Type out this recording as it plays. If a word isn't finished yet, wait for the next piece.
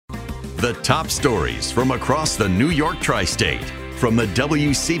The top stories from across the New York tri-state from the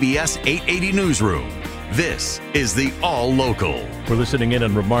WCBS 880 newsroom. This is the All Local. We're listening in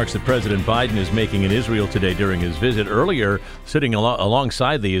on remarks that President Biden is making in Israel today during his visit. Earlier, sitting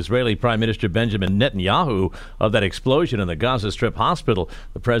alongside the Israeli Prime Minister Benjamin Netanyahu of that explosion in the Gaza Strip hospital,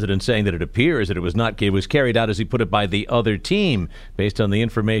 the president saying that it appears that it was carried out, as he put it, by the other team, based on the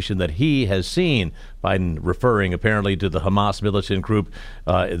information that he has seen. Biden referring apparently to the Hamas militant group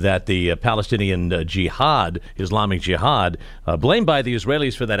that the Palestinian Jihad, Islamic Jihad, blamed by the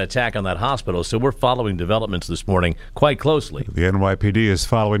Israelis for that attack on that hospital. So we're following developments this morning quite closely. The NYPD is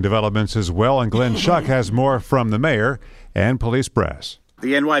following developments as well, and Glenn Schuck has more from the mayor and police brass.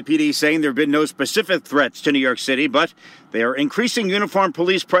 The NYPD saying there have been no specific threats to New York City, but they are increasing uniformed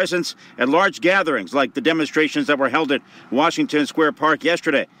police presence at large gatherings like the demonstrations that were held at Washington Square Park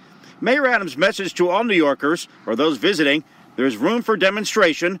yesterday. Mayor Adams' message to all New Yorkers, or those visiting, there's room for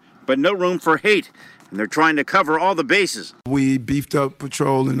demonstration, but no room for hate. And they're trying to cover all the bases. We beefed up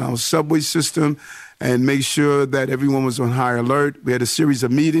patrol in our subway system and made sure that everyone was on high alert. We had a series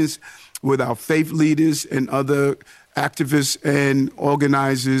of meetings with our faith leaders and other activists and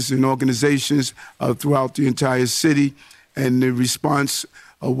organizers and organizations throughout the entire city. And the response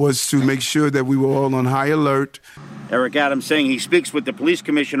was to make sure that we were all on high alert. Eric Adams saying he speaks with the police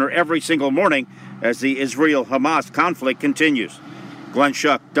commissioner every single morning as the Israel-Hamas conflict continues. Glenn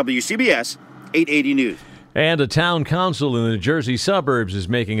Schuck, WCBS 880 News. And a town council in the Jersey suburbs is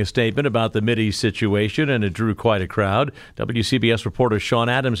making a statement about the Mideast situation, and it drew quite a crowd. WCBS reporter Sean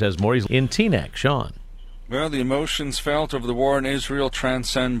Adams has more. He's in Teaneck. Sean. Well, the emotions felt over the war in Israel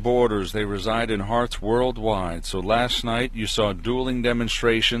transcend borders. They reside in hearts worldwide. So last night you saw dueling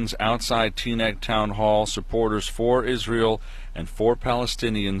demonstrations outside Teaneck Town Hall, supporters for Israel and for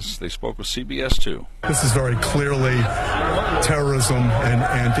Palestinians. They spoke with CBS 2. This is very clearly terrorism and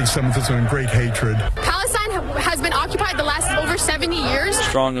anti-Semitism and great hatred. Palestine has been occupied the last over 70 years.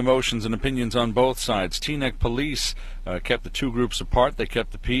 Strong emotions and opinions on both sides. Teaneck police kept the two groups apart. They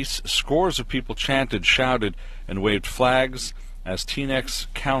kept the peace. Scores of people chanted, shouted, and waved flags as Teaneck's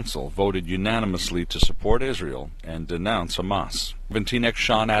council voted unanimously to support Israel and denounce Hamas. In Teaneck,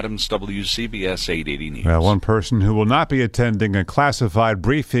 Sean Adams, WCBS 880 News. Well, one person who will not be attending a classified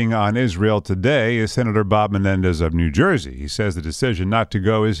briefing on Israel today is Senator Bob Menendez of New Jersey. He says the decision not to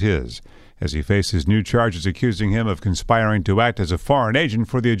go is his, as he faces new charges accusing him of conspiring to act as a foreign agent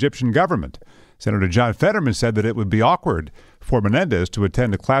for the Egyptian government. Senator John Fetterman said that it would be awkward for Menendez to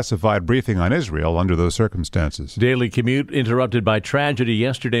attend a classified briefing on Israel under those circumstances. Daily commute interrupted by tragedy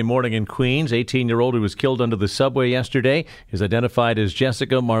yesterday morning in Queens. 18-year-old who was killed under the subway yesterday is identified as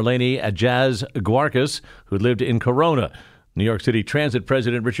Jessica Marlene Ajaz Guarcas, who lived in Corona. New York City Transit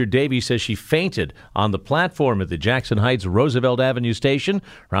President Richard Davies says she fainted on the platform at the Jackson Heights Roosevelt Avenue station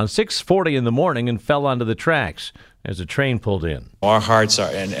around 6:40 in the morning and fell onto the tracks as a train pulled in. Our hearts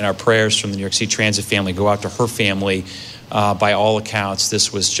and our prayers from the New York City Transit family go out to her family. By all accounts,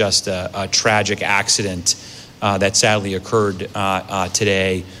 this was just a tragic accident that sadly occurred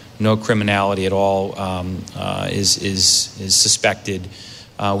today. No criminality at all is suspected.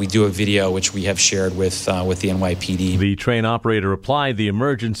 We do a video which we have shared with the NYPD. The train operator applied the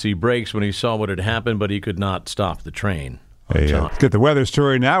emergency brakes when he saw what had happened, but he could not stop the train. Let's get the weather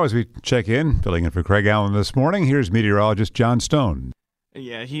story now as we check in. Filling in for Craig Allen this morning, here's meteorologist John Stone.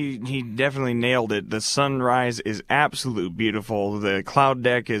 Yeah, he definitely nailed it. The sunrise is absolutely beautiful. The cloud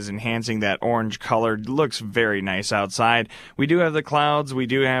deck is enhancing that orange color. It looks very nice outside. We do have the clouds. We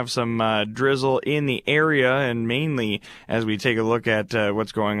do have some drizzle in the area, and mainly as we take a look at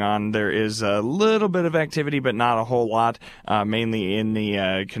what's going on, there is a little bit of activity, but not a whole lot, mainly in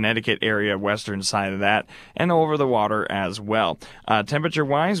the Connecticut area, western side of that, and over the water as well.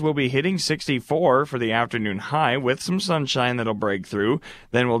 Temperature-wise, we'll be hitting 64 for the afternoon high with some sunshine that'll break through.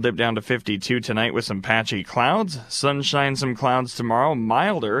 Then we'll dip down to 52 tonight with some patchy clouds. Sunshine, some clouds tomorrow,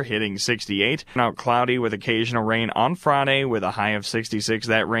 milder, hitting 68. Out cloudy with occasional rain on Friday with a high of 66.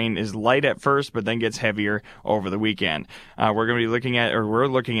 That rain is light at first, but then gets heavier over the weekend. We're looking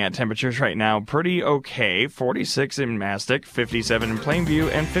at temperatures right now pretty okay. 46 in Mastic, 57 in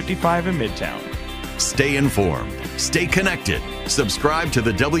Plainview, and 55 in Midtown. Stay informed. Stay connected. Subscribe to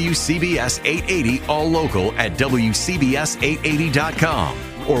the WCBS 880 All Local at WCBS880.com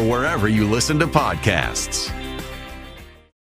or wherever you listen to podcasts.